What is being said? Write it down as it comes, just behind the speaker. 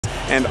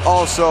and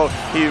also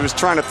he was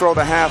trying to throw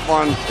the half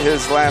on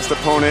his last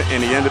opponent,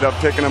 and he ended up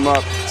picking him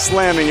up,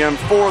 slamming him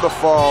for the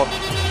fall.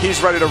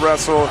 He's ready to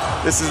wrestle.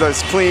 This is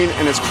as clean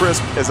and as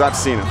crisp as I've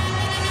seen him.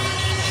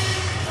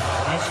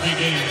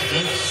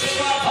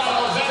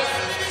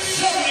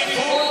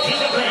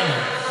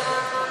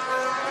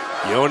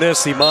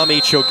 Yones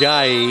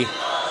IMAMICHOGHAEI,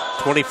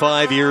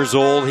 25 years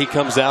old. He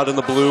comes out in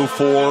the blue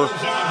for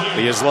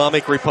the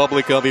Islamic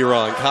Republic of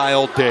Iran.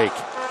 Kyle DAKE,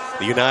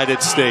 the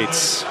United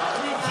States,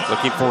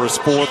 looking for his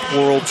 4th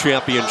world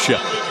championship.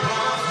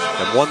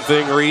 And one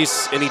thing,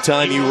 Reese,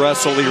 anytime you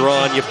wrestle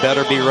Iran, you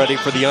better be ready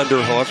for the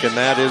underhook, and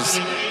that has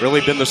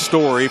really been the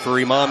story for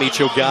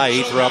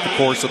IMAMICHOGHAEI throughout the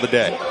course of the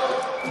day.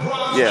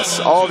 Yes,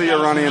 all the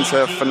Iranians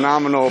have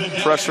phenomenal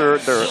pressure.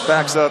 Their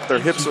backs up, their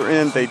hips are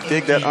in. They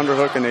dig that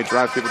underhook and they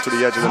drive people to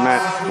the edge of the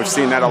mat. We've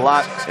seen that a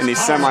lot in these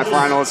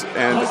semifinals,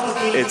 and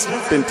it's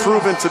been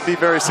proven to be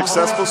very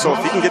successful. So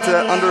if he can get to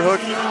that underhook,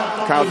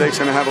 Kyle Dake's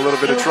going to have a little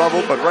bit of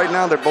trouble. But right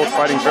now, they're both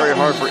fighting very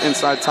hard for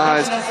inside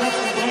ties.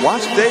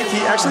 Watch Dake.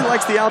 He actually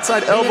likes the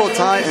outside elbow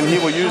tie, and he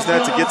will use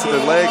that to get to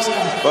the legs.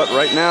 But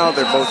right now,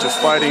 they're both just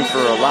fighting for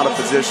a lot of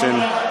position,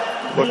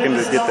 looking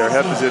to get their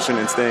head position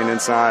and staying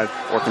inside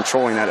or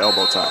controlling that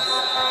elbow tie.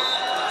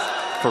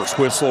 First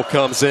whistle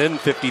comes in,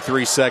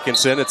 53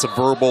 seconds in. It's a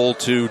verbal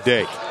to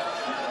Dake. We're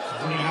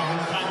having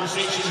a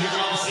conversation here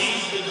on the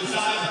scene to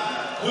decide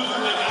who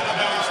went out of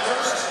bounds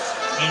first,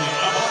 and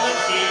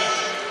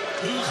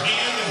whose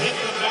hand hit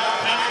the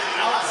back pack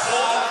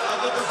outside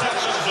of the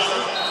protection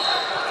zone.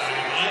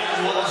 And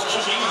it was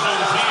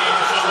Chichizo's hand.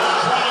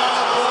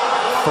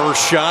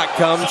 First shot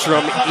comes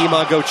from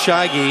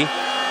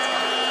IMAMICHOGHAEI.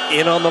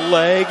 In on the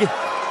leg,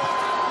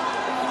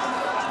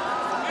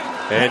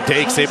 and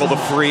Dake's able to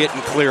free it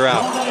and clear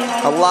out.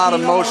 A lot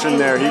of motion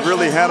there. He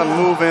really had him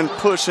moving,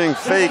 pushing,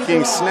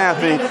 faking,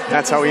 snapping.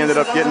 That's how he ended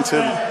up getting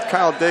to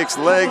Kyle Dake's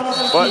leg.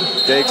 But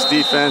Dake's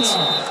defense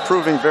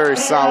proving very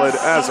solid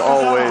as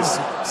always,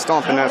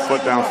 stomping that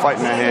foot down,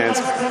 fighting the hands.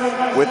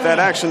 With that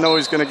action though,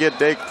 he's going to get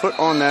Dake put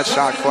on that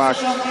shot clock,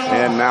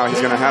 and now he's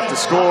going to have to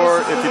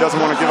score if he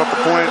doesn't want to give up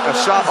the point. A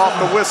shot off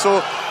the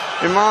whistle.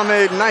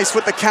 Imame, nice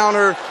with the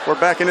counter. We're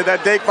back into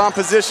that Dake bomb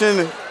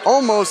position.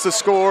 Almost a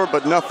score,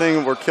 but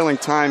nothing. We're killing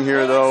time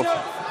here, though.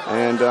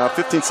 And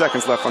 15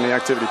 seconds left on the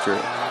activity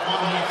period.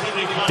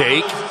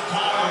 Dake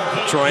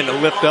trying to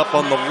lift up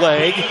on the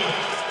leg.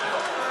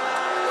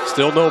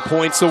 Still no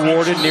points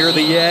awarded near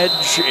the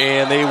edge,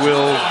 and they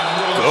will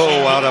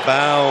go out of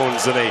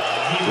bounds. And a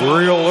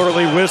real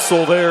early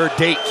whistle there.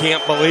 Dake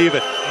can't believe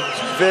it.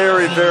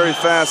 Very, very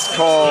fast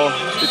call.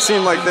 It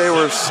seemed like they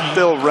were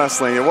still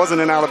wrestling. It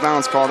wasn't an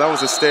out-of-bounds call. That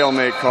was a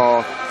stalemate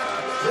call.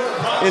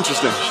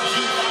 Interesting.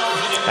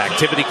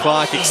 Activity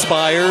clock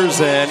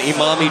expires, and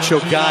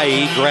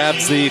IMAMICHOGHAEI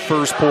grabs the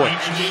first point.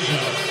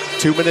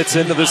 2 minutes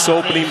into this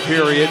opening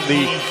period,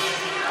 the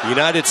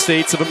United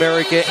States of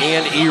America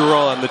and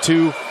Iran, the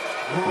two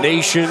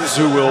nations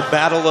who will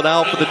battle it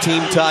out for the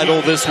team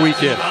title this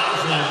weekend.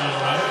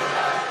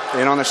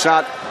 And on the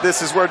shot,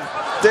 this is where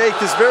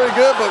Dake is very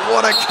good, but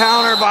what a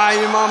counter by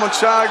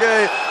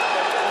IMAMICHOGHAEI.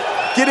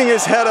 Getting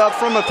his head up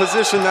from a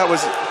position that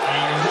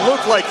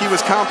looked like he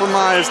was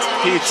compromised.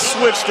 He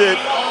switched it,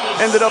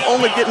 ended up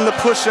only getting the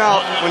push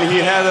out when he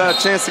had a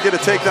chance to get a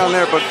takedown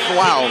there, but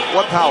wow,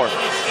 what power.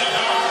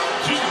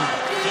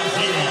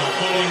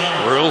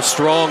 Real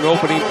strong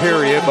opening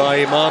period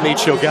by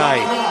IMAMICHOGHAEI.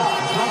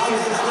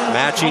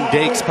 Matching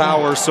Dake's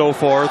power so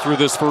far through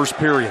this first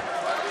period.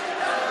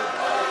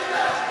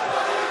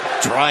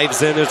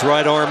 Drives in his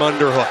right arm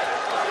underhook.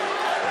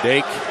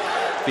 Dake,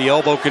 the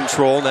elbow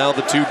control. Now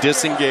the two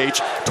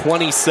disengage.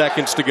 20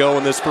 seconds to go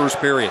in this first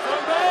period.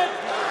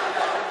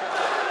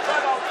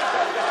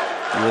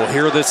 You will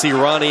hear this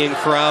Iranian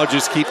crowd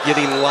just keep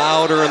getting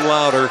louder and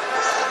louder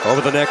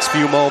over the next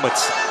few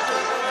moments.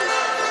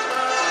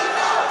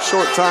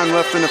 Short time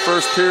left in the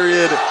first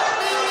period.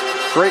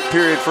 Great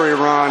period for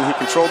Iran. He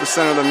controlled the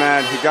center of the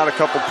mat. He got a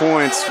couple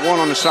points, one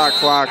on the shot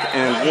clock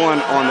and one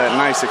on that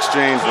nice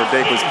exchange where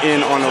Dake was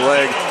in on the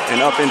leg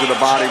and up into the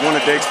body. One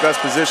of Dake's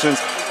best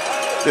positions.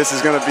 This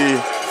is going to be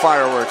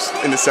fireworks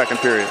in the second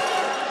period.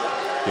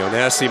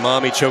 Yones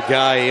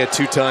IMAMICHOGHAEI, a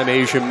two-time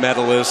Asian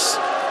medalist,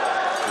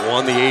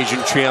 won the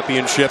Asian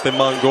Championship in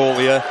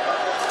Mongolia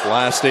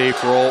last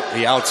April.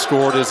 He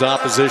outscored his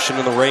opposition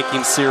in the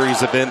ranking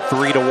series event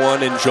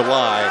 3-1 in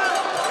July.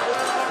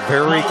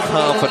 Very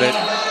confident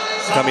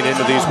coming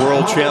into these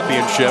world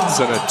championships,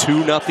 and a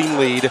 2-0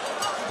 lead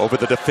over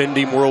the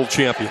defending world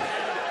champion.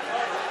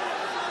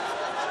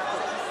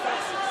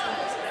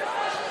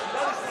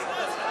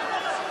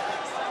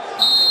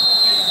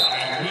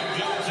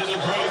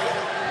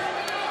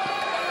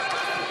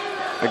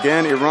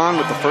 Again, Iran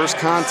with the first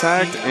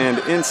contact and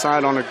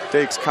inside on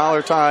Dake's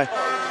collar tie.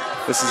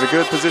 This is a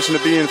good position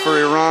to be in for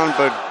Iran,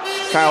 but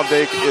Kyle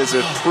Dake is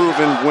a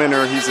proven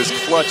winner. He's as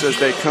clutch as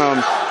they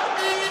come.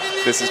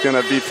 This is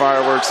going to be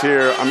fireworks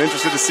here. I'm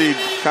interested to see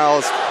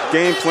Kyle's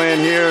game plan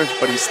here,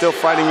 but he's still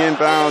fighting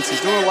inbounds.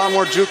 He's doing a lot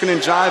more juking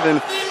and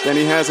jiving than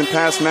he has in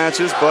past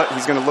matches, but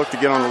he's going to look to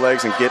get on the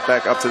legs and get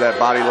back up to that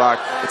body lock.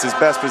 It's his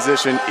best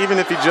position. Even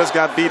if he just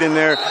got beat in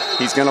there,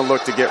 he's going to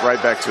look to get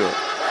right back to it.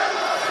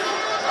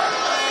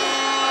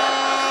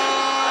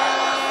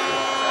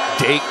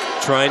 Dake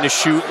trying to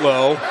shoot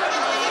low.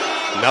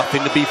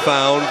 Nothing to be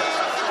found.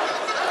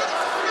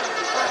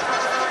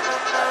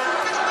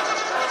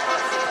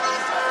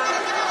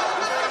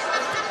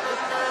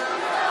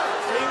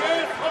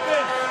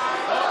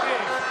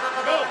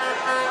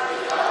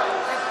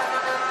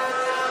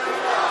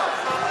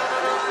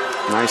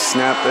 Nice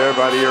snap there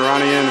by the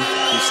Iranian.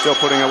 He's still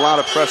putting a lot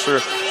of pressure,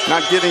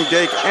 not giving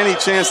Dake any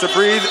chance to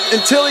breathe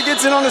until he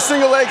gets in on the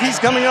single leg. He's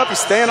coming up. He's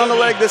staying on the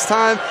leg this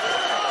time.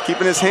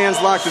 Keeping his hands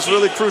locked is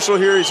really crucial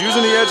here. He's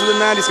using the edge of the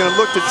mat. He's going to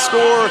look to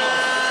score.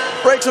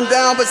 Breaks him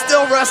down, but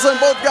still wrestling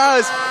both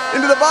guys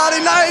into the body.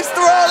 Nice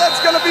throw.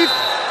 That's going to be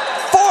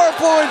 4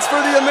 points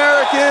for the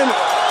American.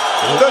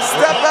 The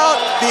step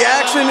out, the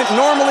action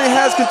normally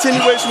has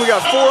continuation. We got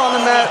 4 on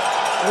the mat,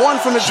 1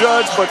 from the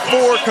judge, but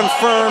 4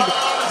 confirmed.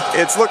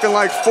 It's looking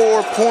like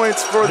 4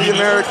 points for the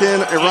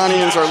American.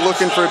 Iranians are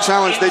looking for a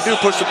challenge. They do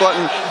push the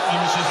button.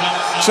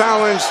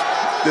 Challenge.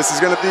 This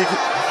is going to be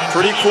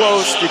pretty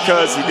close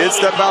because he did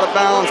step out of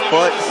bounds,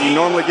 but you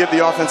normally give the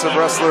offensive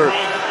wrestler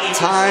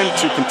time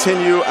to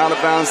continue out of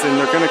bounds. Then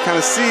they're going to kind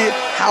of see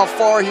how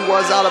far he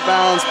was out of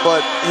bounds,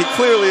 but he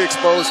clearly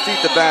exposed feet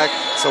to back.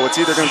 So it's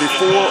either going to be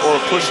 4 or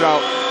push out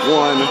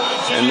 1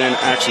 and then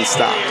action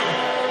stopped.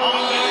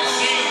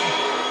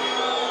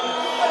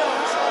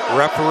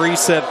 Referee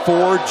said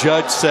 4,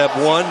 judge said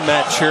 1.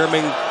 Matt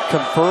Chairman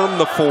confirmed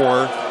the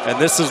 4,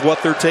 and this is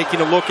what they're taking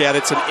a look at.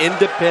 It's an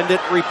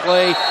independent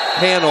replay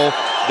panel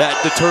that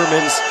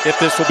determines if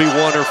this will be 1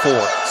 or 4.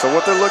 So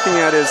what they're looking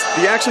at is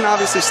the action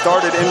obviously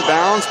started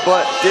inbounds,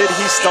 but did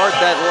he start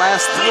that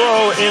last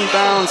throw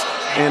inbounds?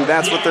 And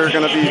that's what they're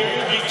going to be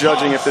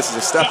judging, if this is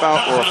a step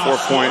out or a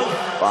 4-point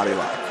body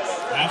lock.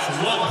 That's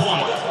 1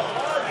 point.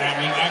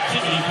 And the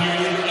activity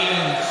period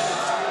ends.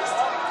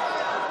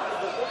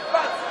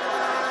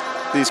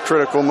 These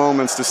critical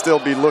moments to still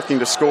be looking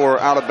to score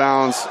out of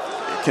bounds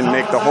can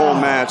make the whole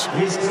match.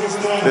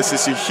 This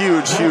is a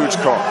huge, huge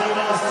call.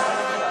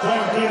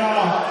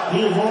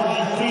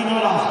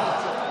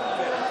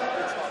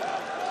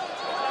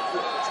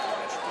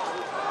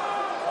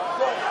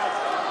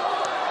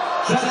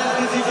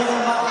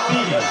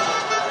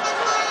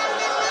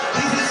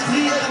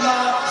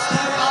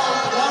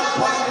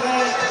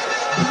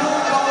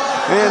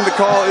 And the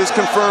call is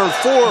confirmed.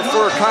 4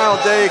 for Kyle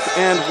Dake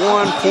and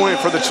 1 point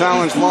for the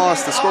challenge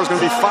loss. The score is going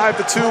to be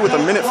 5-2 with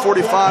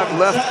 1:45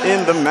 left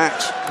in the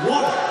match.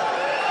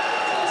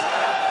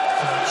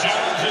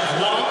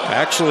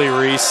 Actually,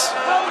 Reese,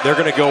 they're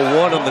going to go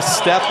 1 on the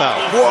step out.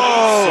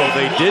 Whoa! So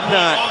they did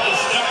not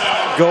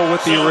go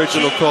with the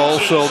original call,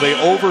 so they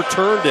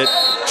overturned it.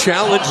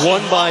 Challenge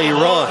won by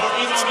Iran.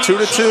 It's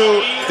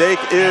 2-2. Dake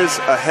is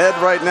ahead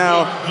right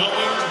now.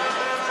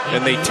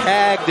 And they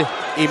tagged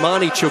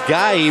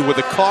IMAMICHOGHAEI with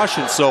a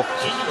caution, so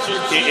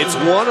it's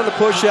 1 on the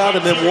push out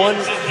and then 1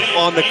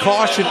 on the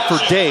caution for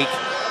Dake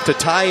to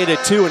tie it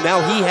at 2, and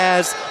now he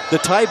has the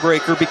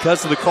tiebreaker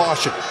because of the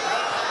caution.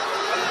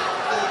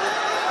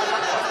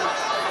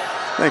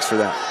 Thanks for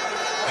that.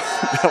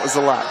 That was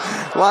a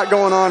lot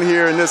going on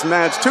here in this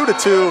match.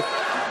 2-2.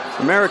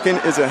 American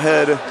is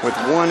ahead with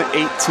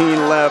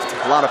 1:18 left.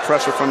 A lot of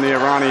pressure from the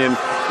Iranian.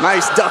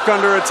 Nice duck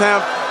under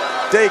attempt.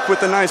 Dake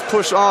with a nice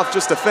push off,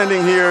 just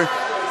defending here.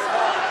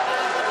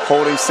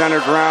 Holding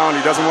center ground.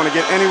 He doesn't want to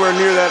get anywhere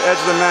near that edge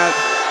of the mat.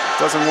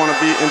 Doesn't want to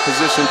be in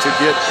position to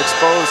get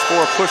exposed for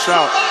a push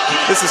out.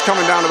 This is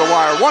coming down to the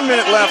wire. 1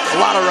 minute left, a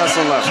lot of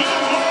wrestling left.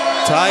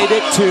 Tied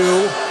at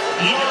 2.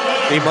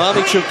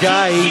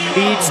 IMAMICHOGHAEI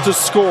needs to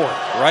score.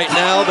 Right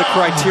now, the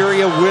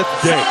criteria with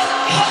Dake.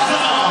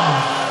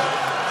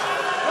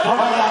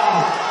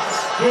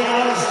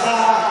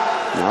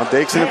 Now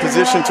Dake's in a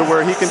position to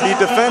where he can be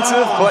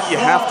defensive, but you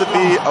have to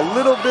be a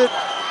little bit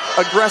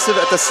aggressive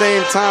at the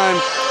same time,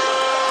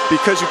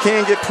 because you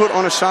can get put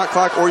on a shot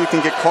clock or you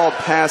can get called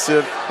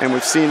passive, and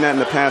we've seen that in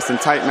the past in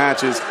tight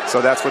matches.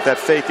 So that's what that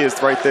fake is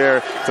right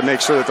there, to make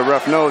sure that the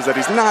ref knows that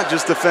he's not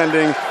just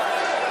defending.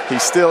 He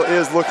still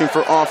is looking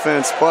for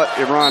offense, but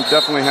Iran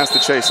definitely has to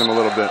chase him a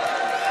little bit.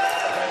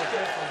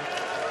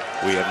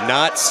 We have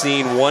not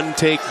seen 1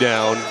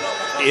 takedown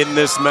in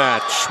this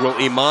match. Will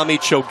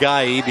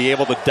IMAMICHOGHAEI be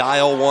able to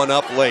dial 1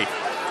 up late?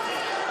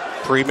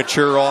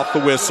 Premature off the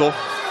whistle.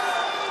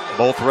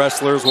 Both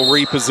wrestlers will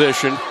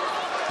reposition.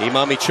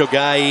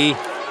 IMAMICHOGHAEI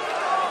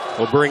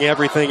will bring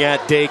everything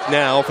at Dake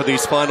now for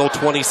these final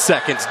 20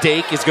 seconds.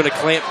 Dake is going to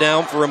clamp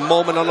down for a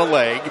moment on the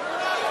leg.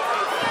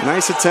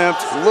 Nice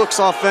attempt, looks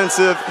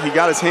offensive. He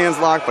got his hands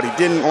locked, but he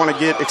didn't want to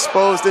get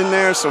exposed in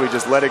there, so he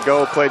just let it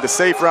go, played the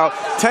safe route.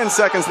 10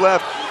 seconds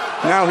left.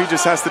 Now he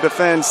just has to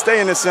defend, stay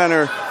in the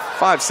center.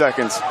 5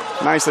 seconds.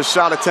 Nice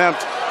shot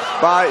attempt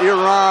by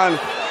Iran.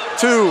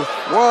 2,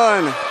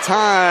 1,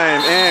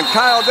 time. And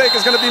Kyle Dake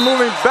is going to be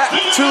moving back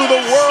to the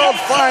World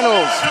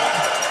Finals.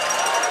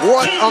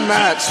 What a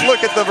match.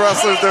 Look at the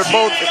wrestlers. They're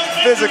both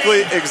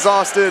physically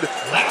exhausted.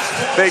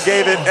 They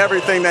gave it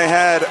everything they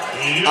had.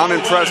 I'm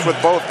impressed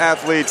with both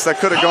athletes. That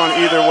could have gone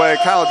either way.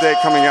 Kyle Dake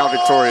coming out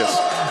victorious.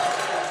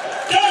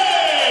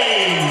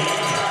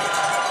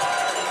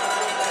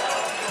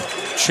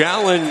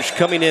 Challenge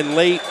coming in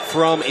late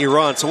from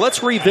Iran. So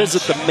let's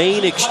revisit the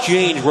main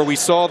exchange where we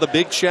saw the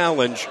big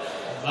challenge.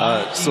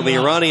 So the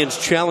Iranians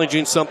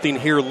challenging something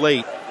here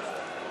late.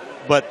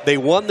 But they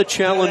won the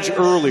challenge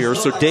earlier,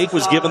 so Dake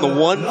was given the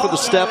one for the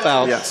step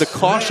out. Yes. The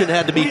caution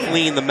had to be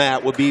fleeing the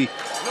mat would be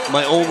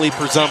my only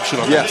presumption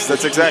on that. Yes,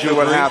 that's exactly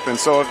what happened.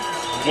 So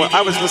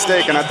I was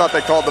mistaken. I thought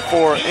they called the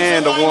 4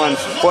 and the 1,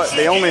 but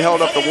they only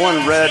held up the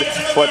 1 red,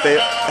 but they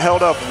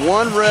held up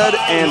 1 red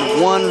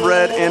and 1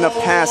 red in a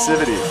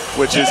passivity,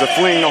 which is a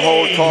fleeing the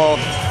hold call.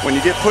 When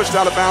you get pushed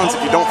out of bounds,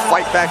 if you don't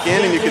fight back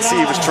in, and you can see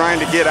he was trying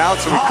to get out,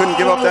 so he couldn't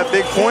give up that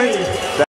big point.